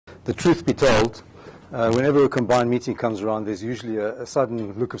the truth be told, whenever a combined meeting comes around, there's usually a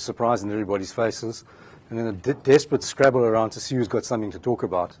sudden look of surprise in everybody's faces, and then a desperate scrabble around to see who's got something to talk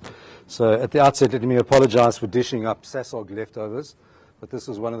about. So at the outset, let me apologize for dishing up SASOG leftovers, but this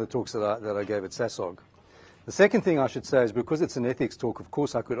was one of the talks that I gave at SASOG. The second thing I should say is, because it's an ethics talk, of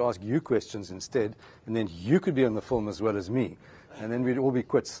course I could ask you questions instead, and then you could be on the film as well as me, and then we'd all be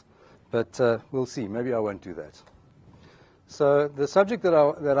quits. But we'll see. Maybe I won't do that. So the subject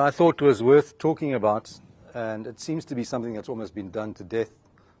that I thought was worth talking about, and it seems to be something that's almost been done to death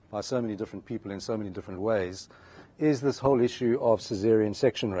by so many different people in so many different ways, is this whole issue of caesarean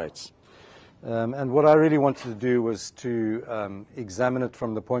section rates. And what I really wanted to do was to examine it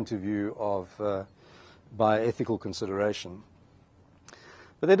from the point of view of bioethical consideration.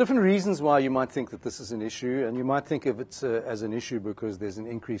 But there are different reasons why you might think that this is an issue, and you might think of it as an issue because there's an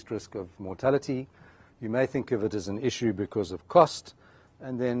increased risk of mortality. You may think of it as an issue because of cost,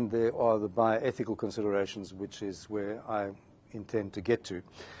 and then there are the bioethical considerations, which is where I intend to get to.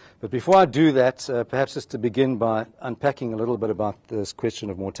 But before I do that, perhaps just to begin by unpacking a little bit about this question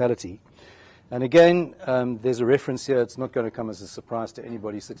of mortality. And again, there's a reference here. It's not going to come as a surprise to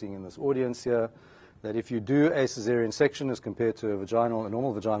anybody sitting in this audience here, that if you do a caesarean section as compared to a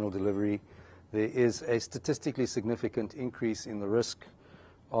normal vaginal delivery, there is a statistically significant increase in the risk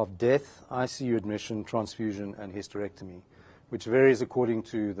of death, ICU admission, transfusion, and hysterectomy, which varies according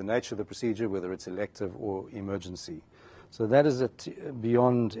to the nature of the procedure, whether it's elective or emergency. So that is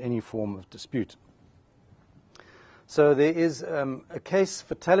beyond any form of dispute. So there is a case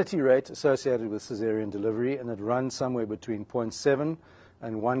fatality rate associated with caesarean delivery, and it runs somewhere between 0.7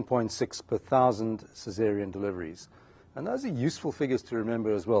 and 1.6 per thousand caesarean deliveries. And those are useful figures to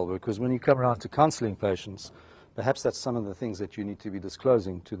remember as well, because when you come around to counseling patients, perhaps that's some of the things that you need to be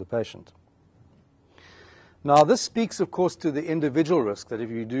disclosing to the patient. Now, this speaks, of course, to the individual risk, that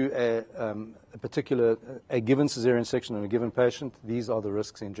if you do a given caesarean section on a given patient, these are the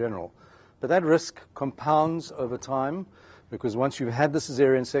risks in general. But that risk compounds over time, because once you've had the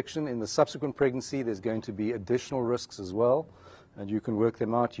caesarean section, in the subsequent pregnancy, there's going to be additional risks as well, and you can work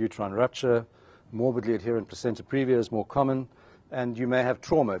them out. Uterine rupture, morbidly adherent placenta previa is more common, and you may have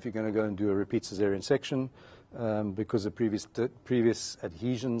trauma if you're going to go and do a repeat caesarean section because of previous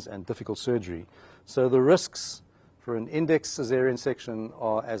adhesions and difficult surgery. So the risks for an index caesarean section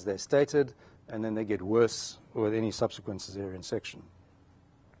are as they're stated, and then they get worse with any subsequent caesarean section.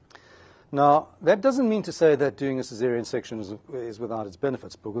 Now, that doesn't mean to say that doing a caesarean section is without its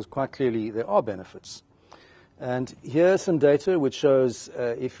benefits, because quite clearly there are benefits. And here's some data which shows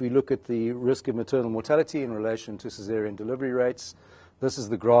if we look at the risk of maternal mortality in relation to caesarean delivery rates, this is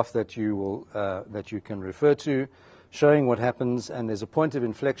the graph that you can refer to, showing what happens, and there's a point of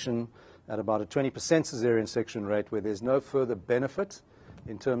inflection at about a 20% caesarean section rate where there's no further benefit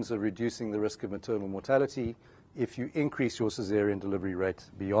in terms of reducing the risk of maternal mortality if you increase your caesarean delivery rate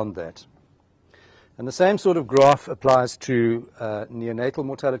beyond that. And the same sort of graph applies to neonatal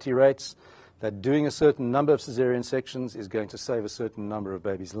mortality rates, that doing a certain number of caesarean sections is going to save a certain number of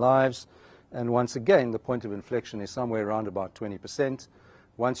babies' lives. And once again, the point of inflection is somewhere around about 20%.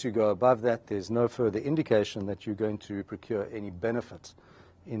 Once you go above that, there's no further indication that you're going to procure any benefit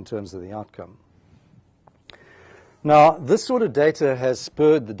in terms of the outcome. Now, this sort of data has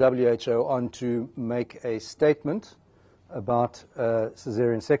spurred the WHO on to make a statement about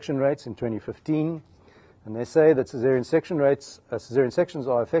caesarean section rates in 2015. And they say that caesarean sections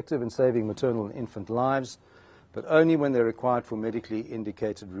are effective in saving maternal and infant lives, but only when they're required for medically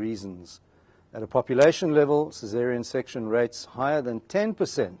indicated reasons. At a population level, caesarean section rates higher than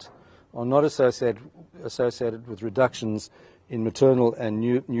 10% are not associated with reductions in maternal and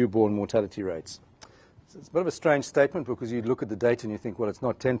newborn mortality rates. So it's a bit of a strange statement, because you'd look at the data and you think, well, it's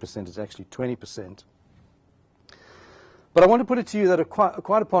not 10%, it's actually 20%. But I want to put it to you that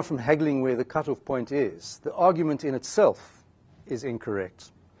quite apart from haggling where the cutoff point is, the argument in itself is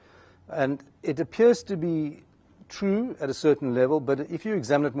incorrect. And it appears to be true at a certain level, but if you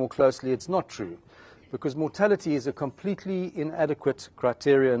examine it more closely, it's not true, because mortality is a completely inadequate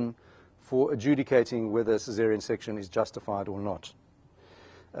criterion for adjudicating whether a caesarean section is justified or not.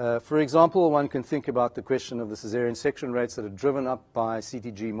 For example, one can think about the question of the caesarean section rates that are driven up by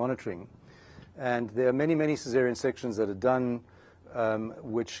CTG monitoring. And there are many, many caesarean sections that are done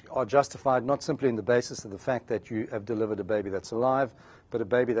which are justified not simply on the basis of the fact that you have delivered a baby that's alive, but a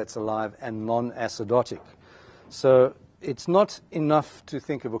baby that's alive and non-acidotic. So it's not enough to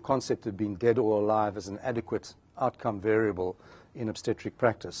think of a concept of being dead or alive as an adequate outcome variable in obstetric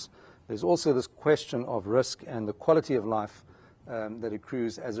practice. There's also this question of risk and the quality of life that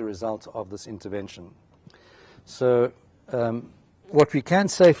accrues as a result of this intervention. So what we can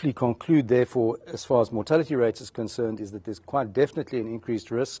safely conclude, therefore, as far as mortality rates is concerned, is that there's quite definitely an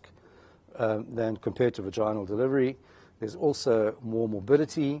increased risk than compared to vaginal delivery. There's also more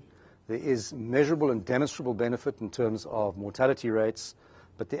morbidity. There is measurable and demonstrable benefit in terms of mortality rates,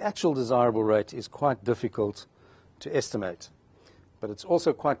 but the actual desirable rate is quite difficult to estimate. But it's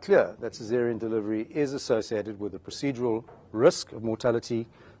also quite clear that caesarean delivery is associated with a procedural risk of mortality,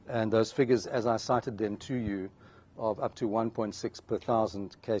 and those figures, as I cited them to you, of up to 1.6 per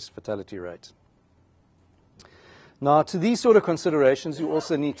 1,000 case fatality rate. Now, to these sort of considerations, you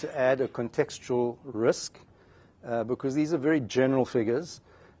also need to add a contextual risk, because these are very general figures.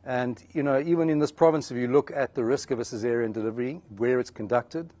 And, you know, even in this province, if you look at the risk of a caesarean delivery, where it's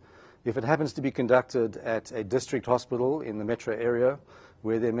conducted, if it happens to be conducted at a district hospital in the metro area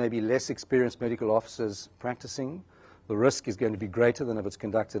where there may be less experienced medical officers practicing, the risk is going to be greater than if it's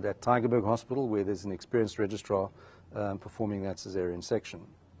conducted at Tygerberg Hospital where there's an experienced registrar performing that caesarean section.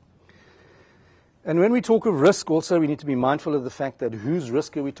 And when we talk of risk also, we need to be mindful of the fact that whose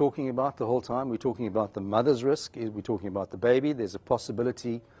risk are we talking about the whole time? We're talking about the mother's risk. We're talking about the baby. There's a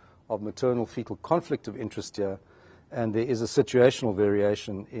possibility of maternal-fetal conflict of interest here, and there is a situational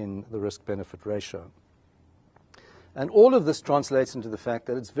variation in the risk-benefit ratio. And all of this translates into the fact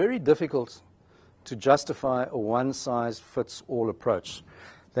that it's very difficult to justify a one-size-fits-all approach.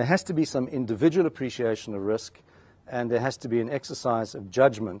 There has to be some individual appreciation of risk, and there has to be an exercise of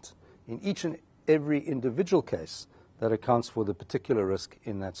judgment in each and every individual case that accounts for the particular risk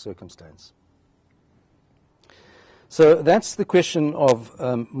in that circumstance. So that's the question of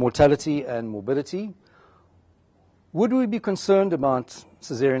mortality and morbidity. Would we be concerned about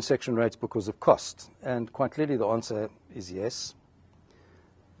caesarean section rates because of cost? And quite clearly the answer is yes.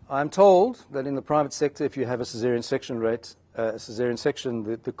 I'm told that in the private sector, if you have a caesarean section rate,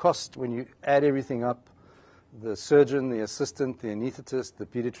 the cost, when you add everything up, the surgeon, the assistant, the anaesthetist, the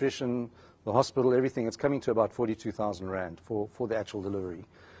pediatrician, the hospital, everything, it's coming to about 42,000 Rand for the actual delivery,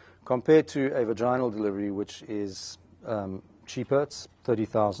 compared to a vaginal delivery, which is cheaper, it's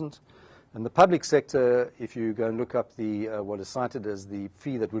 30,000. And the public sector, if you go and look up the what is cited as the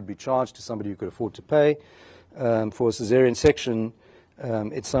fee that would be charged to somebody who could afford to pay for a caesarean section,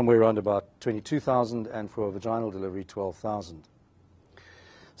 it's somewhere around about 22,000, and for a vaginal delivery, 12,000.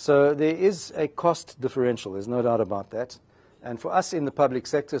 So there is a cost differential, there's no doubt about that. And for us in the public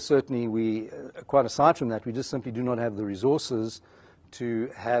sector, certainly we, quite aside from that, we just simply do not have the resources to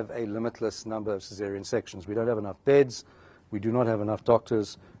have a limitless number of caesarean sections. We don't have enough beds, we do not have enough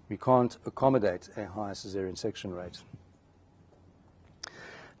doctors, we can't accommodate a high caesarean section rate.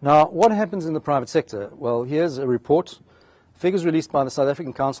 Now, what happens in the private sector? Well, here's a report. Figures released by the South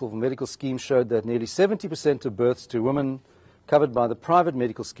African Council for Medical Schemes showed that nearly 70% of births to women covered by the private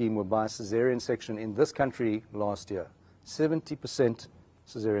medical scheme were by a caesarean section in this country last year. 70%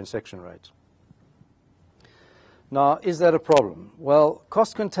 caesarean section rate. Now, is that a problem? Well,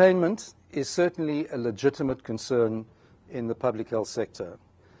 cost containment is certainly a legitimate concern in the public health sector.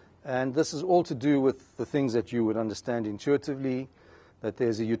 And this is all to do with the things that you would understand intuitively, that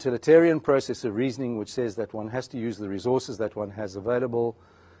there's a utilitarian process of reasoning which says that one has to use the resources that one has available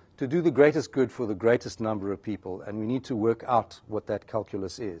to do the greatest good for the greatest number of people, and we need to work out what that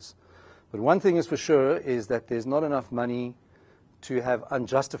calculus is. But one thing is for sure is that there's not enough money to have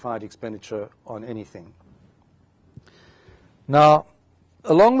unjustified expenditure on anything. Now,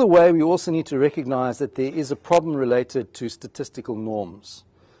 along the way, we also need to recognize that there is a problem related to statistical norms,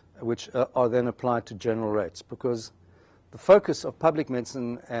 which are then applied to general rates, because the focus of public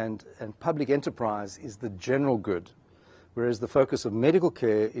medicine and public enterprise is the general good, whereas the focus of medical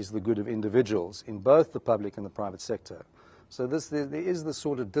care is the good of individuals in both the public and the private sector. So there is this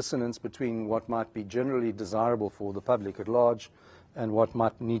sort of dissonance between what might be generally desirable for the public at large and what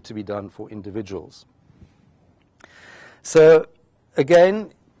might need to be done for individuals. So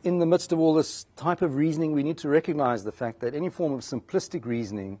again, in the midst of all this type of reasoning, we need to recognize the fact that any form of simplistic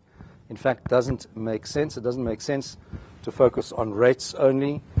reasoning, in fact, doesn't make sense. It doesn't make sense to focus on rates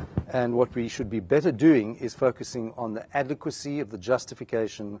only. And what we should be better doing is focusing on the adequacy of the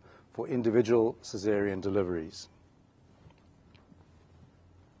justification for individual caesarean deliveries.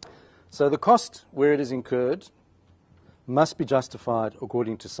 So the cost, where it is incurred, must be justified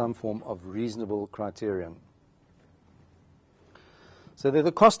according to some form of reasonable criterion. So there are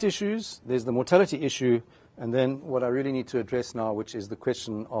the cost issues, there's the mortality issue, and then what I really need to address now, which is the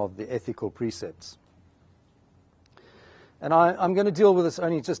question of the ethical precepts. And I'm going to deal with this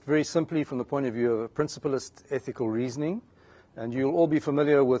only just very simply from the point of view of a principlist ethical reasoning. And you'll all be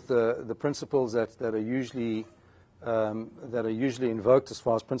familiar with the principles that are usually invoked as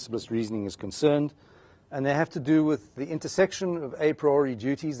far as principlist reasoning is concerned. And they have to do with the intersection of a priori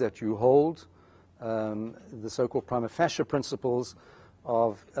duties that you hold, the so-called prima facie principles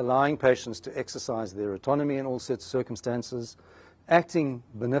of allowing patients to exercise their autonomy in all sorts of circumstances, acting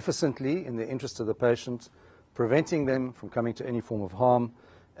beneficently in the interest of the patient, preventing them from coming to any form of harm,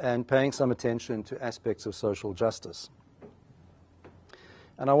 and paying some attention to aspects of social justice.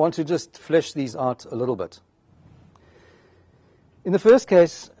 And I want to just flesh these out a little bit. In the first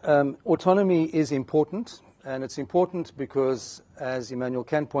case, autonomy is important, and it's important because, as Immanuel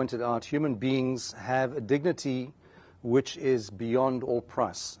Kant pointed out, human beings have a dignity which is beyond all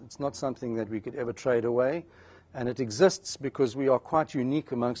price. It's not something that we could ever trade away, and it exists because we are quite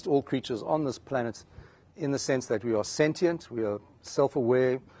unique amongst all creatures on this planet in the sense that we are sentient, we are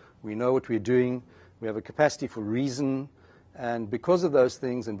self-aware, we know what we're doing, we have a capacity for reason, and because of those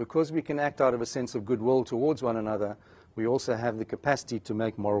things, and because we can act out of a sense of goodwill towards one another, we also have the capacity to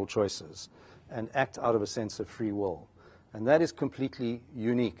make moral choices and act out of a sense of free will. And that is completely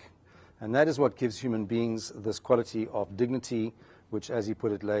unique. And that is what gives human beings this quality of dignity, which, as he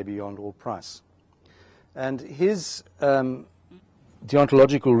put it, lay beyond all price. And his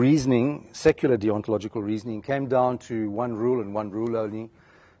deontological reasoning, secular deontological reasoning, came down to one rule and one rule only,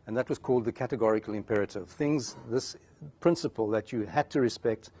 and that was called the categorical imperative. This principle that you had to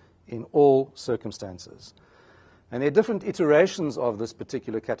respect in all circumstances. And there are different iterations of this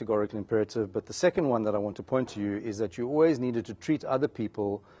particular categorical imperative, but the second one that I want to point to you is that you always needed to treat other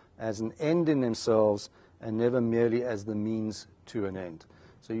people as an end in themselves and never merely as the means to an end.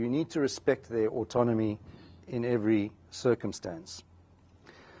 So you need to respect their autonomy in every circumstance.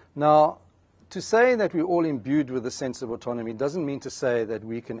 Now, to say that we're all imbued with a sense of autonomy doesn't mean to say that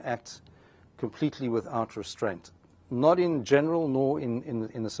we can act completely without restraint, not in general nor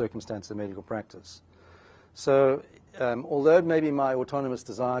in the circumstance of medical practice. So although it may be my autonomous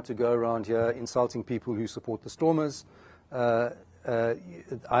desire to go around here insulting people who support the Stormers,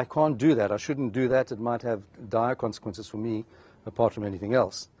 I can't do that. I shouldn't do that. It might have dire consequences for me apart from anything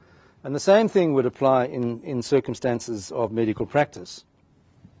else. And the same thing would apply in circumstances of medical practice.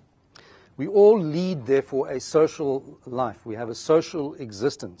 We all lead, therefore, a social life. We have a social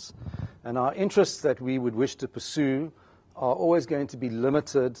existence. And our interests that we would wish to pursue are always going to be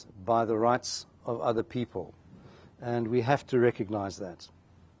limited by the rights of other people. And we have to recognize that.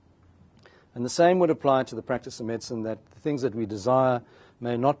 And the same would apply to the practice of medicine, that the things that we desire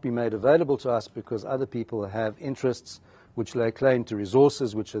may not be made available to us because other people have interests which lay claim to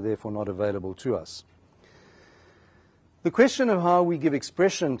resources which are therefore not available to us. The question of how we give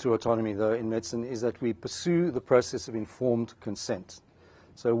expression to autonomy, though, in medicine is that we pursue the process of informed consent.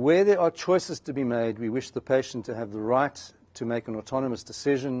 So where there are choices to be made, we wish the patient to have the right to make an autonomous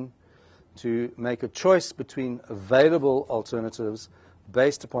decision, to make a choice between available alternatives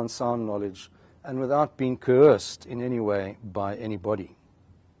based upon sound knowledge and without being coerced in any way by anybody.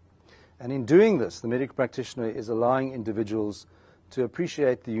 And in doing this, the medical practitioner is allowing individuals to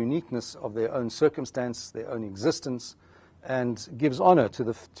appreciate the uniqueness of their own circumstance, their own existence, and gives honor to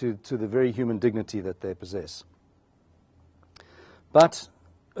the very human dignity that they possess. But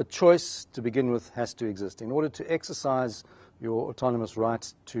a choice to begin with has to exist. In order to exercise your autonomous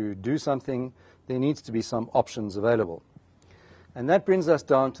right to do something, there needs to be some options available. And that brings us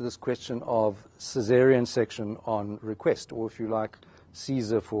down to this question of caesarean section on request, or if you like,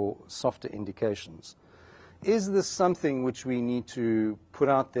 Caesar for softer indications. Is this something which we need to put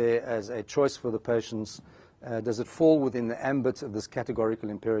out there as a choice for the patients? Does it fall within the ambit of this categorical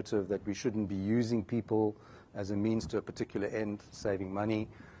imperative that we shouldn't be using people as a means to a particular end, saving money?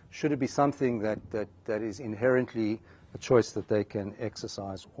 Should it be something that is inherently a choice that they can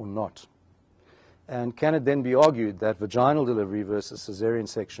exercise or not? And can it then be argued that vaginal delivery versus caesarean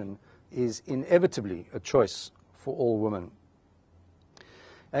section is inevitably a choice for all women?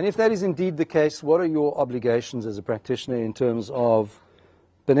 And if that is indeed the case, what are your obligations as a practitioner in terms of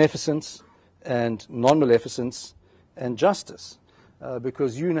beneficence and non-maleficence and justice?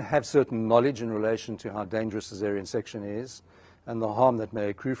 Because you have certain knowledge in relation to how dangerous caesarean section is and the harm that may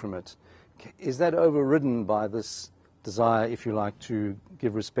accrue from it. Is that overridden by this desire, if you like, to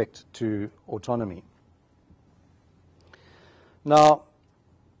give respect to autonomy? Now,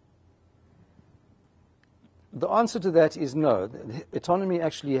 the answer to that is no. Autonomy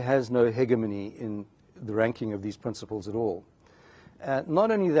actually has no hegemony in the ranking of these principles at all.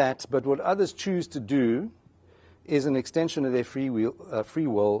 Not only that, but what others choose to do is an extension of their free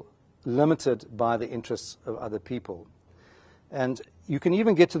will limited by the interests of other people. And you can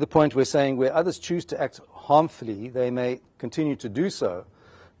even get to the point where saying where others choose to act harmfully, they may continue to do so.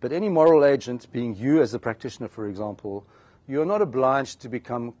 But any moral agent, being you as a practitioner, for example, you're not obliged to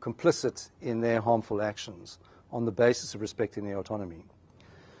become complicit in their harmful actions on the basis of respecting their autonomy.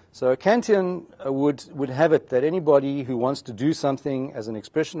 So Kantian would have it that anybody who wants to do something as an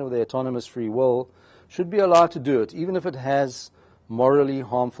expression of their autonomous free will should be allowed to do it, even if it has morally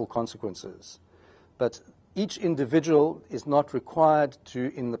harmful consequences. But each individual is not required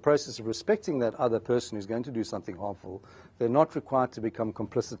to, in the process of respecting that other person who's going to do something harmful, they're not required to become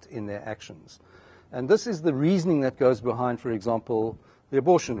complicit in their actions. And this is the reasoning that goes behind, for example, the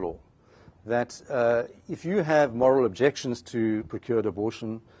abortion law, that if you have moral objections to procured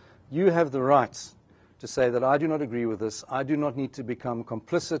abortion, you have the right to say that I do not agree with this, I do not need to become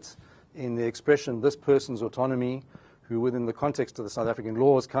complicit in the expression of this person's autonomy, who within the context of the South African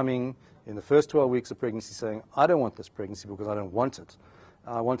law is coming in the first 12 weeks of pregnancy saying, I don't want this pregnancy because I don't want it.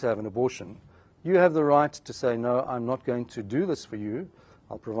 I want to have an abortion. You have the right to say, no, I'm not going to do this for you.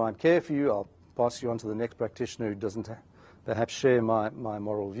 I'll provide care for you. I'll pass you on to the next practitioner who doesn't perhaps share my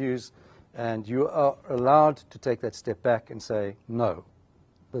moral views. And you are allowed to take that step back and say, no,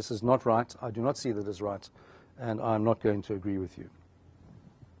 this is not right. I do not see that as right. And I'm not going to agree with you.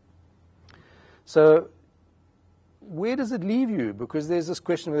 So where does it leave you? Because there's this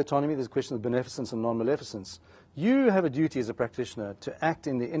question of autonomy, there's a question of beneficence and non-maleficence. You have a duty as a practitioner to act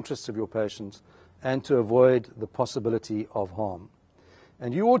in the interests of your patient and to avoid the possibility of harm.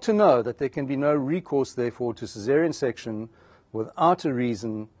 And you ought to know that there can be no recourse, therefore, to caesarean section without a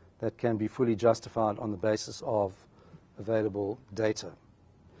reason that can be fully justified on the basis of available data.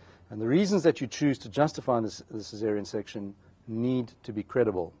 And the reasons that you choose to justify the caesarean section need to be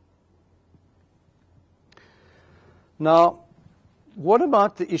credible. Now, what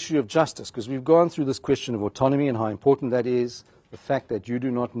about the issue of justice? Because we've gone through this question of autonomy and how important that is, the fact that you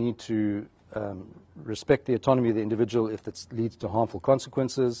do not need to respect the autonomy of the individual if it leads to harmful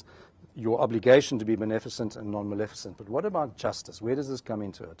consequences, your obligation to be beneficent and non-maleficent. But what about justice? Where does this come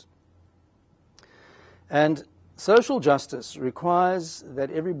into it? And social justice requires that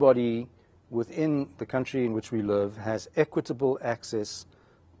everybody within the country in which we live has equitable access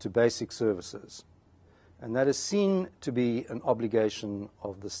to basic services. And that is seen to be an obligation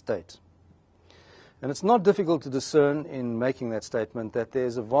of the state. And it's not difficult to discern in making that statement that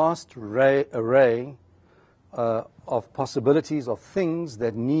there's a vast array of possibilities of things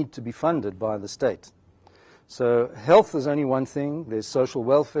that need to be funded by the state. So health is only one thing. There's social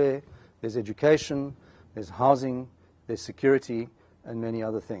welfare, there's education, there's housing, there's security, and many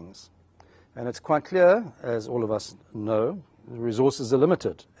other things. And it's quite clear, as all of us know, the resources are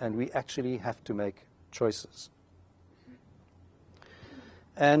limited, and we actually have to make choices.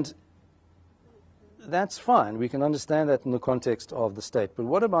 And that's fine. We can understand that in the context of the state. But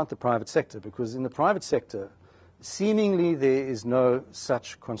what about the private sector? Because in the private sector, seemingly there is no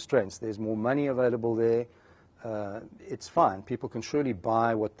such constraints. There's more money available there. It's fine. People can surely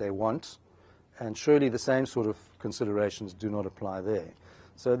buy what they want, and surely the same sort of considerations do not apply there.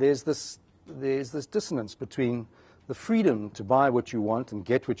 So there's this dissonance between the freedom to buy what you want and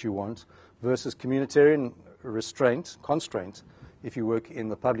get what you want versus communitarian constraint, if you work in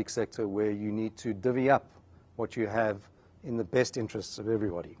the public sector where you need to divvy up what you have in the best interests of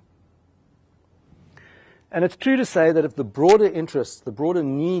everybody. And it's true to say that if the broader interests, the broader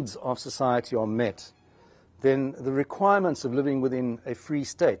needs of society are met, then the requirements of living within a free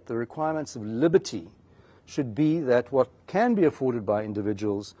state, the requirements of liberty, should be that what can be afforded by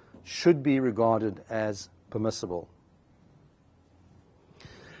individuals should be regarded as permissible.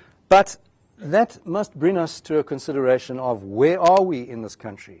 But that must bring us to a consideration of where are we in this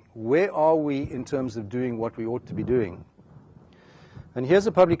country? Where are we in terms of doing what we ought to be doing? And here's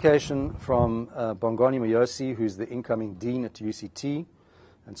a publication from Bongani Moyosi, who's the incoming dean at UCT,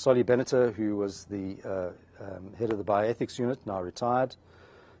 and Solly Benneter, who was the head of the bioethics unit, now retired.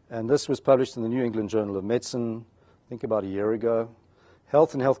 And this was published in the New England Journal of Medicine, I think about a year ago.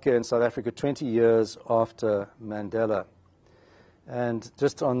 Health and Healthcare in South Africa 20 years after Mandela. And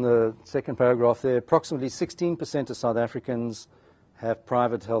just on the second paragraph there, approximately 16% of South Africans have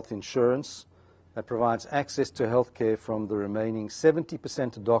private health insurance that provides access to health care from the remaining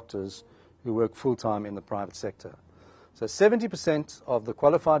 70% of doctors who work full-time in the private sector. So 70% of the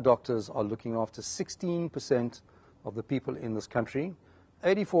qualified doctors are looking after 16% of the people in this country.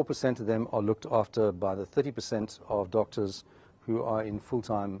 84% of them are looked after by the 30% of doctors who are in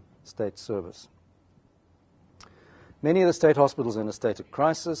full-time state service. Many of the state hospitals are in a state of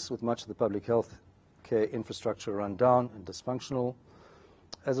crisis, with much of the public health care infrastructure run down and dysfunctional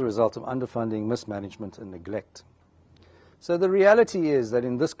as a result of underfunding, mismanagement, and neglect. So the reality is that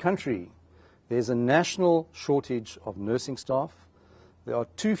in this country, there's a national shortage of nursing staff. There are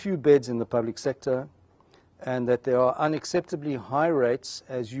too few beds in the public sector, and that there are unacceptably high rates,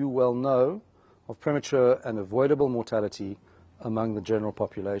 as you well know, of premature and avoidable mortality among the general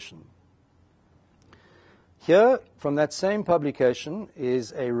population. Here, from that same publication,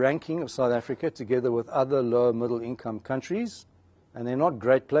 is a ranking of South Africa together with other lower middle income countries, and they're not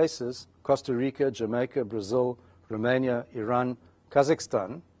great places: Costa Rica, Jamaica, Brazil, Romania, Iran,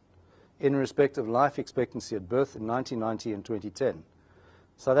 Kazakhstan, in respect of life expectancy at birth in 1990 and 2010.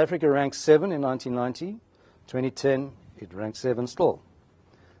 South Africa ranked 7 in 1990, 2010 it ranked 7 still.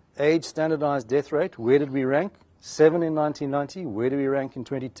 Age standardized death rate, where did we rank? 7 in 1990, where do we rank in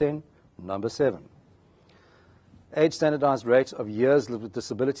 2010? Number 7. Age standardized rate of years lived with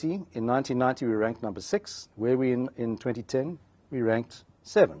disability, in 1990 we ranked number 6, where we in 2010? We ranked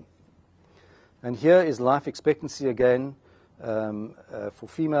 7. And here is life expectancy again for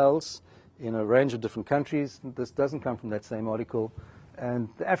females in a range of different countries. This doesn't come from that same article. And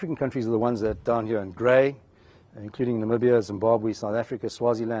the African countries are the ones that are down here in grey, including Namibia, Zimbabwe, South Africa,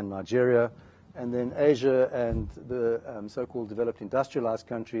 Swaziland, Nigeria, and then Asia and the so-called developed industrialized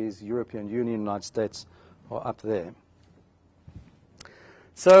countries, European Union, United States, are up there.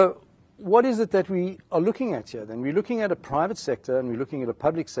 So what is it that we are looking at here then? We're looking at a private sector and we're looking at a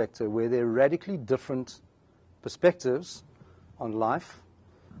public sector where there are radically different perspectives on life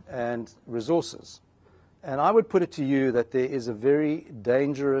and resources. And I would put it to you that there is a very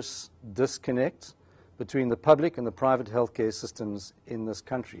dangerous disconnect between the public and the private healthcare systems in this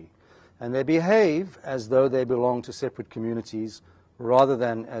country. And they behave as though they belong to separate communities rather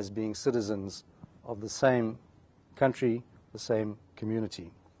than as being citizens of the same country, the same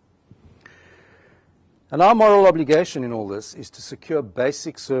community. And our moral obligation in all this is to secure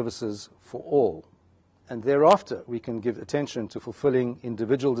basic services for all. And thereafter, we can give attention to fulfilling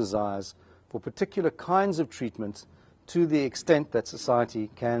individual desires for particular kinds of treatment to the extent that society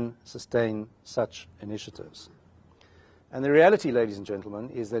can sustain such initiatives. And the reality, ladies and gentlemen,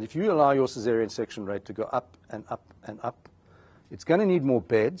 is that if you allow your caesarean section rate to go up and up and up, it's going to need more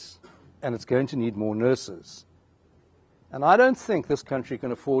beds and it's going to need more nurses. And I don't think this country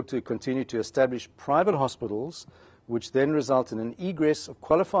can afford to continue to establish private hospitals which then result in an egress of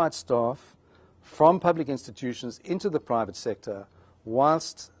qualified staff from public institutions into the private sector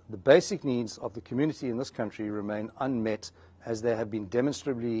whilst the basic needs of the community in this country remain unmet, as they have been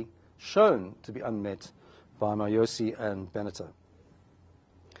demonstrably shown to be unmet by Mayosi and Beneta.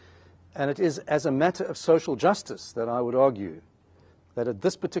 And it is as a matter of social justice that I would argue that at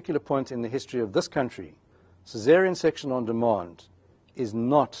this particular point in the history of this country, caesarean section on demand is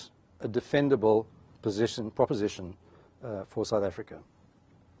not a defendable proposition for South Africa.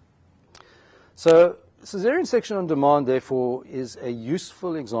 So caesarean section on demand, therefore, is a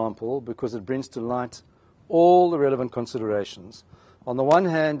useful example because it brings to light all the relevant considerations. On the one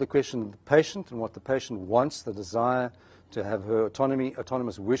hand, the question of the patient and what the patient wants, the desire to have her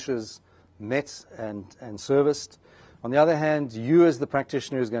autonomous wishes met and serviced. On the other hand, you as the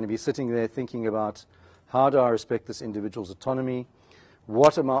practitioner is going to be sitting there thinking about, how do I respect this individual's autonomy?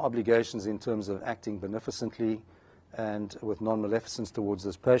 What are my obligations in terms of acting beneficently and with non-maleficence towards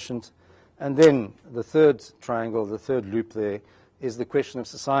this patient? And then the third triangle, the third loop there, is the question of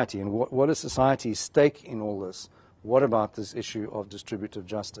society. And what is society's stake in all this? What about this issue of distributive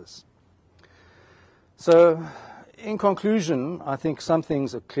justice? So, in conclusion, I think some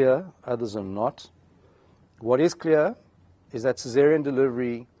things are clear, others are not. What is clear is that caesarean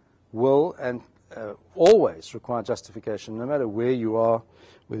delivery will and always require justification. No matter where you are,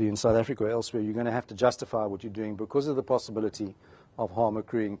 whether you're in South Africa or elsewhere, you're going to have to justify what you're doing because of the possibility of harm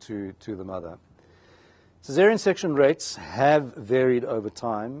accruing to the mother. Caesarean section rates have varied over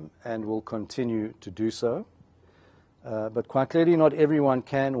time and will continue to do so. But quite clearly, not everyone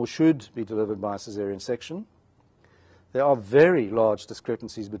can or should be delivered by a caesarean section. There are very large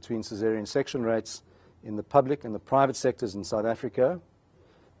discrepancies between caesarean section rates in the public and the private sectors in South Africa,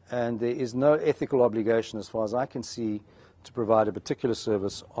 and there is no ethical obligation, as far as I can see, to provide a particular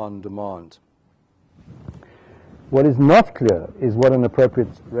service on demand. What is not clear is what an appropriate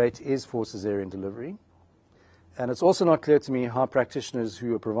rate is for caesarean delivery, and it's also not clear to me how practitioners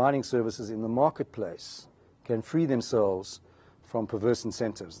who are providing services in the marketplace can free themselves from perverse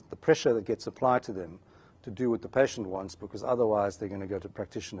incentives, the pressure that gets applied to them to do what the patient wants, because otherwise they're going to go to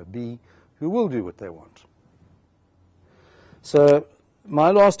practitioner B, who will do what they want. So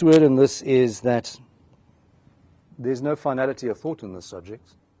my last word in this is that there's no finality of thought in this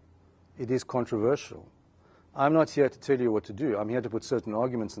subject. It is controversial. I'm not here to tell you what to do. I'm here to put certain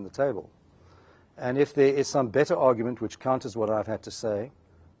arguments on the table. And if there is some better argument which counters what I've had to say,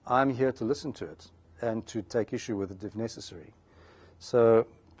 I'm here to listen to it and to take issue with it if necessary. So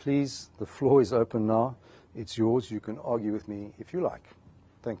please, the floor is open now It's yours. You can argue with me if you like.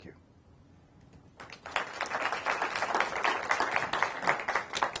 Thank you.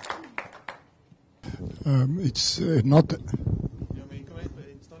 It's not.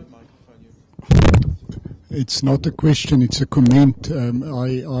 It's not a question. It's a comment.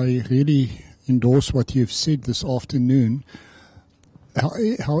 I really endorse what you've said this afternoon.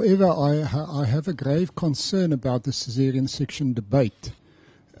 However, I have a grave concern about the caesarean section debate.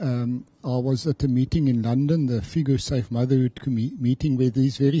 I was at a meeting in London, the FIGO Safe Motherhood meeting, where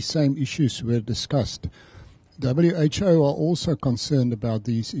these very same issues were discussed. WHO are also concerned about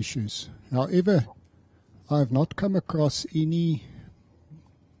these issues. However, I have not come across any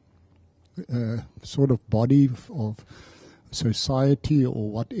sort of body of society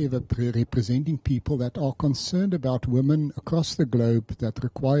or whatever representing people that are concerned about women across the globe that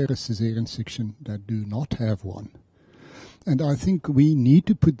require a caesarean section that do not have one. And I think we need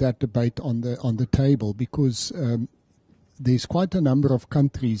to put that debate on the table, because there's quite a number of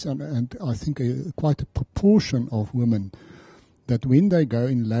countries and I think quite a proportion of women that when they go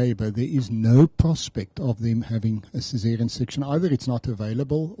in labor, there is no prospect of them having a caesarean section. Either it's not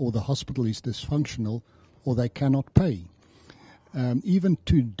available, or the hospital is dysfunctional, or they cannot pay. Even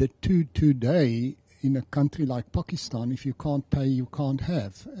to today, in a country like Pakistan, if you can't pay, you can't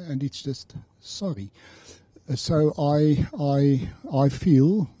have. And it's just sorry. So I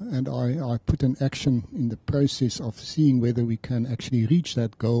feel, and I put an action in the process of seeing whether we can actually reach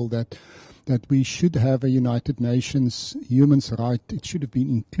that goal, that we should have a United Nations human right. It should have been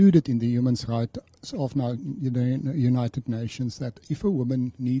included in the human rights of United Nations, that if a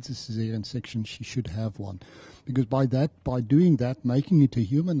woman needs a caesarean section, she should have one. Because by doing that, making it a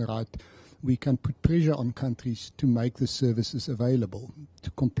human right, we can put pressure on countries to make the services available,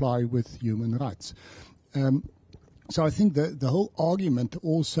 to comply with human rights. So I think the whole argument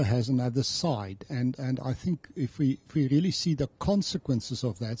also has another side, and I think if we really see the consequences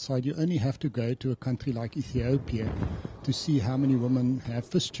of that side, you only have to go to a country like Ethiopia to see how many women have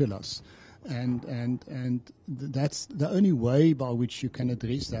fistulas, and that's the only way by which you can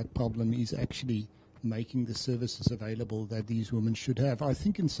address that problem, is actually making the services available that these women should have. I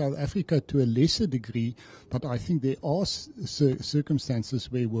think in South Africa to a lesser degree, but I think there are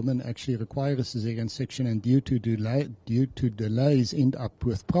circumstances where women actually require a caesarean section, and due to delays end up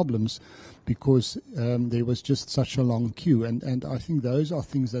with problems because there was just such a long queue. And I think those are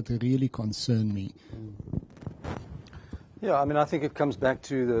things that really concern me. Yeah, I mean, I think it comes back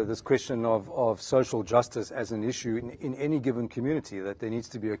to this question of social justice as an issue in any given community, that there needs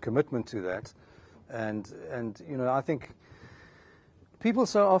to be a commitment to that. And you know, I think people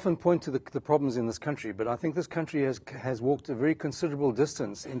so often point to the problems in this country, but I think this country has walked a very considerable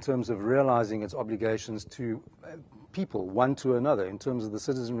distance in terms of realizing its obligations to people, one to another, in terms of the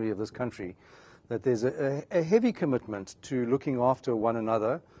citizenry of this country, that there's a heavy commitment to looking after one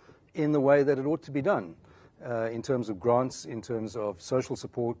another in the way that it ought to be done, in terms of grants, in terms of social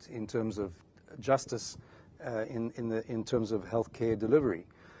support, in terms of justice, in terms of healthcare delivery.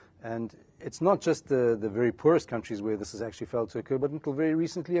 And it's not just the very poorest countries where this has actually failed to occur, but until very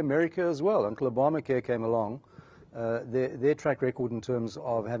recently, America as well. Until Obamacare came along, their track record in terms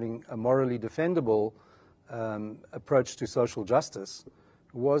of having a morally defendable approach to social justice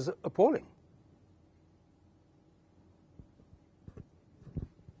was appalling.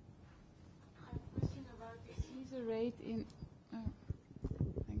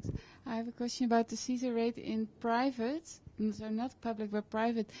 I have a question about the Caesar rate in private, so not public but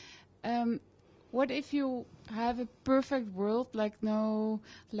private. What if you have a perfect world, like no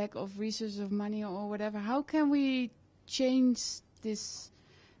lack of resources of money or whatever? How can we change this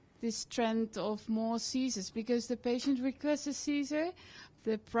trend of more Caesars? Because the patient requests a Caesar,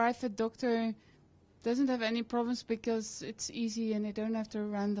 the private doctor doesn't have any problems because it's easy and they don't have to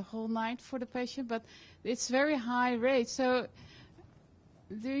run the whole night for the patient, but it's very high rate. So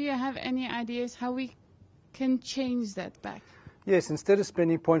do you have any ideas how we can change that back? Yes, instead of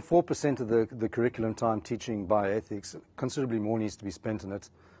spending 0.4% of the curriculum time teaching bioethics, considerably more needs to be spent on it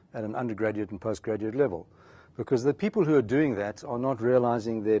at an undergraduate and postgraduate level. Because the people who are doing that are not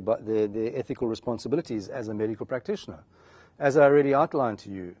realizing their ethical responsibilities as a medical practitioner. As I already outlined to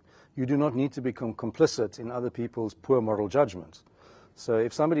you, you do not need to become complicit in other people's poor moral judgment. So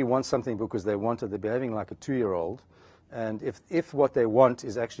if somebody wants something because they want it, they're behaving like a 2-year-old, and if what they want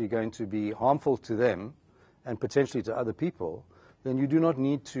is actually going to be harmful to them and potentially to other people, then you do not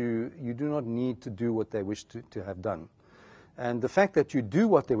need to do what they wish to have done. And the fact that you do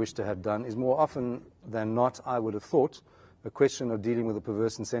what they wish to have done is more often than not, I would have thought, a question of dealing with the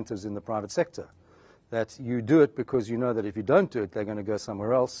perverse incentives in the private sector. That you do it because you know that if you don't do it, they're going to go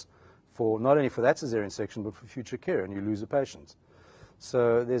somewhere else for not only for that cesarean section, but for future care, and you lose a patient.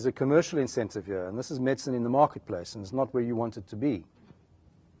 So there's a commercial incentive here, and this is medicine in the marketplace, and it's not where you want it to be.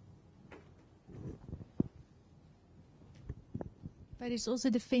 But it's also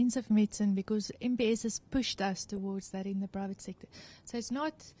defensive medicine because MPS has pushed us towards that in the private sector. So it's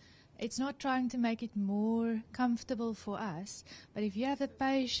not trying to make it more comfortable for us. But if you have a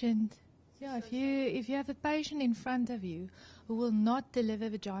patient, if you have a patient in front of you who will not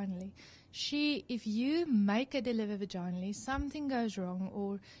deliver vaginally, if you make her deliver vaginally, something goes wrong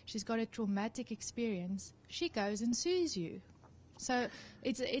or she's got a traumatic experience, she goes and sues you. So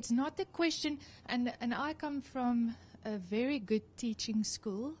it's not the question, and I come from a very good teaching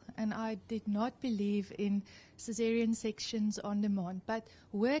school, and I did not believe in cesarean sections on demand. But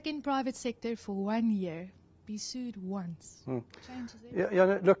work in private sector for 1 year, be sued once. Changes everything.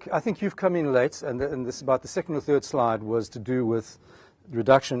 Yeah, look, I think you've come in late, and this about the second or third slide was to do with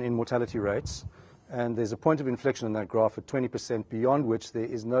reduction in mortality rates, and there's a point of inflection in that graph at 20%, beyond which there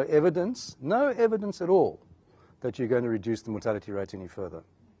is no evidence at all that you're going to reduce the mortality rate any further.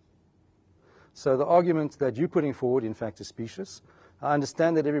 So the argument that you're putting forward, in fact, is specious. I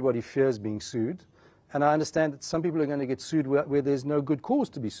understand that everybody fears being sued, and I understand that some people are going to get sued where there's no good cause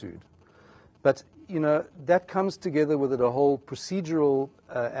to be sued. But, that comes together with a whole procedural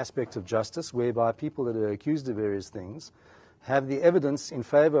aspect of justice, whereby people that are accused of various things have the evidence in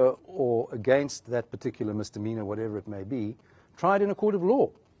favor or against that particular misdemeanor, whatever it may be, tried in a court of law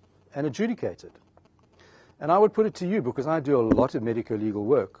and adjudicated. And I would put it to you, because I do a lot of medico-legal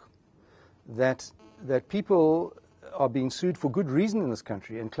work, that people are being sued for good reason in this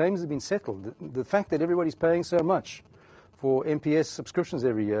country, and claims have been settled. The fact that everybody's paying so much for MPS subscriptions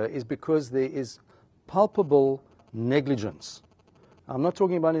every year is because there is palpable negligence. I'm not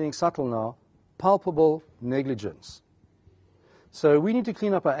talking about anything subtle now, palpable negligence. So we need to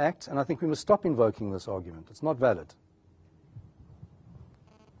clean up our act, and I think we must stop invoking this argument. It's not valid.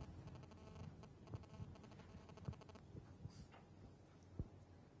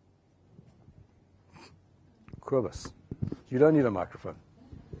 Kobus, you don't need a microphone.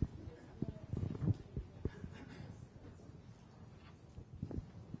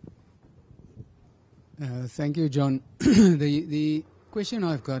 Thank you, John. The question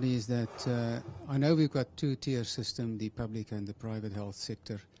I've got is that I know we've got two-tier system, the public and the private health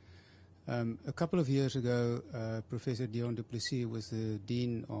sector. A couple of years ago, Professor Dion du Plessis was the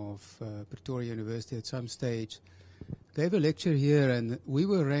Dean of Pretoria University at some stage, gave a lecture here, and we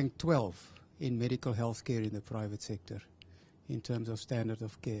were ranked 12 in medical health care in the private sector in terms of standard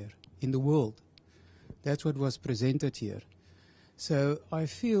of care in the world. That's what was presented here. So I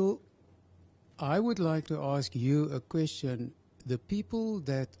feel I would like to ask you a question. The people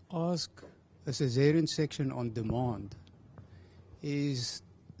that ask a cesarean section on demand is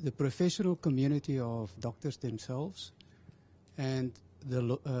the professional community of doctors themselves and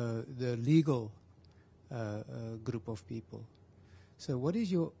the legal group of people. So what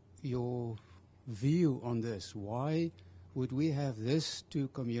is your view on this? Why would we have these two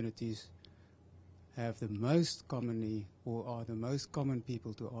communities have the most commonly, or are the most common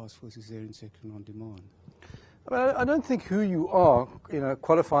people to ask for cesarean section on demand? Well, I don't think who you are,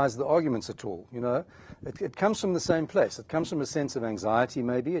 qualifies the arguments at all. It comes from the same place. It comes from a sense of anxiety,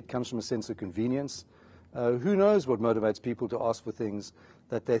 maybe. It comes from a sense of convenience. Who knows what motivates people to ask for things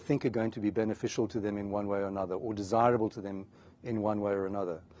that they think are going to be beneficial to them in one way or another, or desirable to them in one way or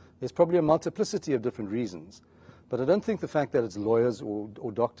another. There's probably a multiplicity of different reasons. But I don't think the fact that it's lawyers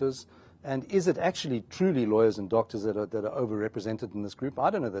or doctors, and is it actually truly lawyers and doctors that are overrepresented in this group? I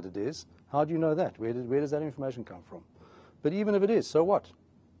don't know that it is. How do you know that? Where does that information come from? But even if it is, so what?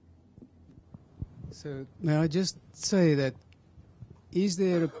 So may I just say that, is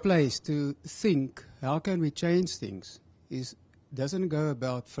there a place to think, how can we change things? Doesn't go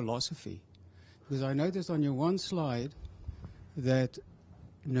about philosophy. Because I noticed on your one slide that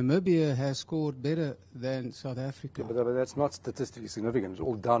Namibia has scored better than South Africa. Yeah, but that's not statistically significant. It's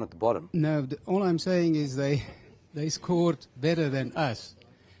all down at the bottom. No, all I'm saying is they scored better than us.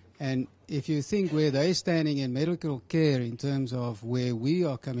 And if you think where they're standing in medical care in terms of where we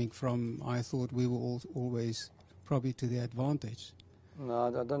are coming from, I thought we were always probably to the advantage. No,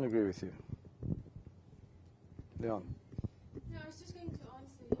 I don't agree with you. Leon. No, I was just going to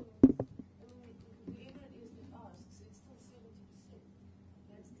answer you. Whoever it is that asks, it's still 70%.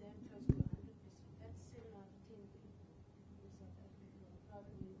 That's damn close to 100%. That's 7 out of 10 people in South Africa are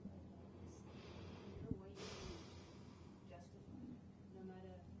private medical advisors. There's no way you can justify it, no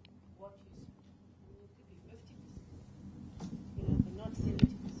matter what you say. I mean, it could be 50%, but not 70%.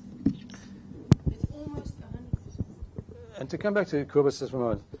 It's almost 100%. And to come back to Kobus just for a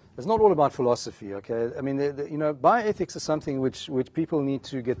moment, It's not all about philosophy, okay? I mean, you know, bioethics is something which people need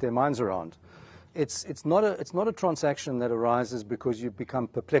to get their minds around. It's not a transaction that arises because you become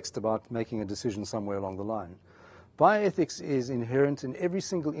perplexed about making a decision somewhere along the line. Bioethics is inherent in every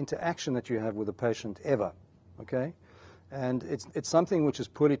single interaction that you have with a patient ever, okay? And it's something which is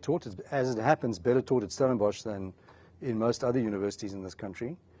poorly taught. It's, as it happens, better taught at Stellenbosch than in most other universities in this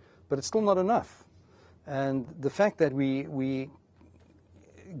country. But it's still not enough. And the fact that we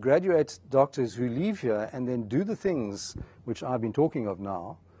graduate doctors who leave here and then do the things which I've been talking of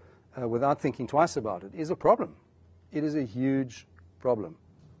now without thinking twice about it is a problem. It is a huge problem.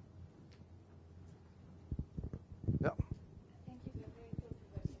 Yeah. Thank you for a very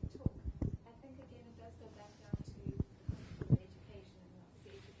thought-provoking talk. I think, again, it does go back down to principles of education and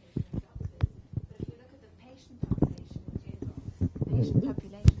obviously education of doctors. But if you look at the patient population in general, the patient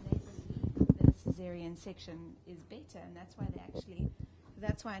population, they believe that a cesarean section is better, and that's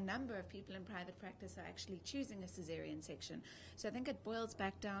why a number of people in private practice are actually choosing a cesarean section. So I think it boils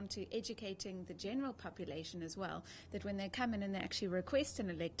back down to educating the general population as well, that when they come in and they actually request an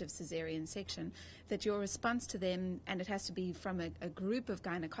elective cesarean section, that your response to them, and it has to be from a group of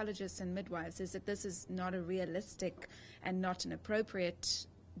gynecologists and midwives, is that this is not a realistic and not an appropriate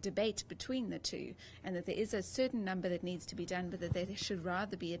debate between the two, and that there is a certain number that needs to be done, but that they should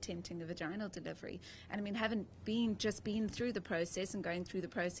rather be attempting a vaginal delivery. And I mean, having been through the process and going through the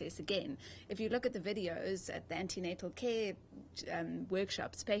process again, if you look at the videos at the antenatal care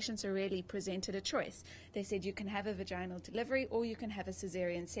workshops, patients are really presented a choice. They said you can have a vaginal delivery or you can have a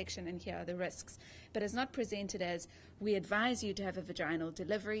cesarean section, and here are the risks. But it's not presented as, we advise you to have a vaginal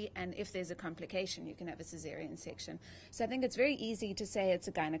delivery, and if there's a complication, you can have a cesarean section. So I think it's very easy to say it's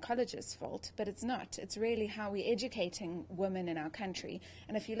a gynecologist's fault, but it's not. It's really how we're educating women in our country.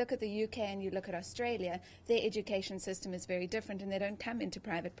 And if you look at the UK and you look at Australia, their education system is very different, and they don't come into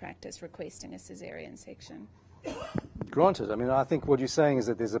private practice requesting a cesarean section. Granted. I mean, I think what you're saying is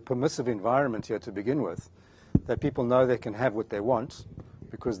that there's a permissive environment here to begin with, that people know they can have what they want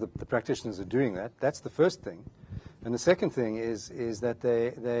because the practitioners are doing that. That's the first thing. And the second thing is that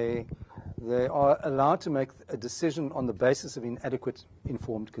they are allowed to make a decision on the basis of inadequate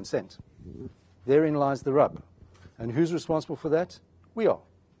informed consent. Therein lies the rub. And who's responsible for that? We are.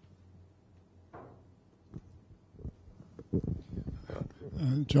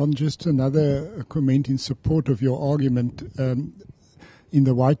 John, just another comment in support of your argument. In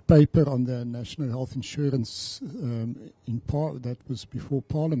the white paper on the National Health Insurance that was before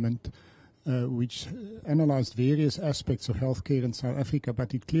Parliament, which analysed various aspects of healthcare in South Africa,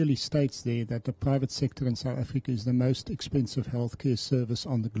 but it clearly states there that the private sector in South Africa is the most expensive healthcare service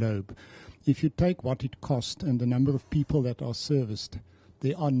on the globe. If you take what it costs and the number of people that are serviced,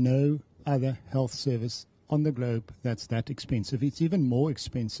 there are no other health service on the globe that's that expensive. It's even more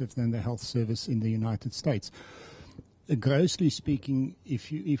expensive than the health service in the United States. Grossly speaking,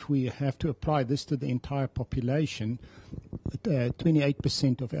 if we have to apply this to the entire population,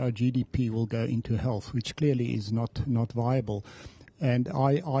 28% of our GDP will go into health, which clearly is not viable. And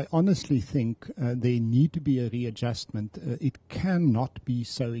I honestly think there need to be a readjustment. It cannot be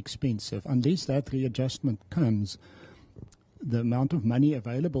so expensive. Unless that readjustment comes, the amount of money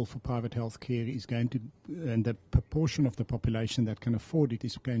available for private health care is going to, and the proportion of the population that can afford it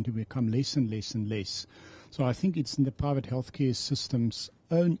is going to become less and less and less. So I think it's in the private healthcare system's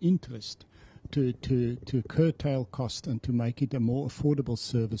own interest to curtail cost and to make it a more affordable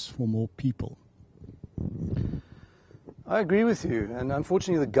service for more people. I agree with you, and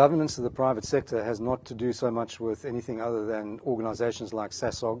unfortunately the governance of the private sector has not to do so much with anything other than organizations like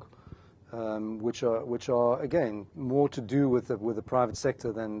SASOG, which are again more to do with the private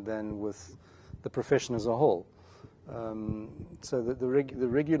sector than with the profession as a whole. So the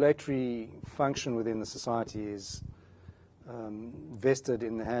regulatory function within the society is vested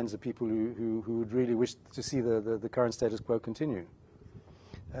in the hands of people who would really wish to see the current status quo continue.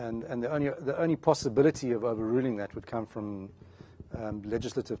 And the only possibility of overruling that would come from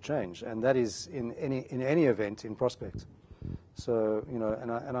legislative change, and that is in any event in prospect. So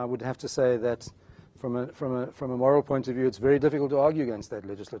and I would have to say that from a moral point of view, it's very difficult to argue against that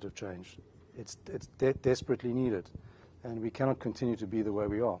legislative change. It's desperately needed, and we cannot continue to be the way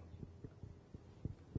we are.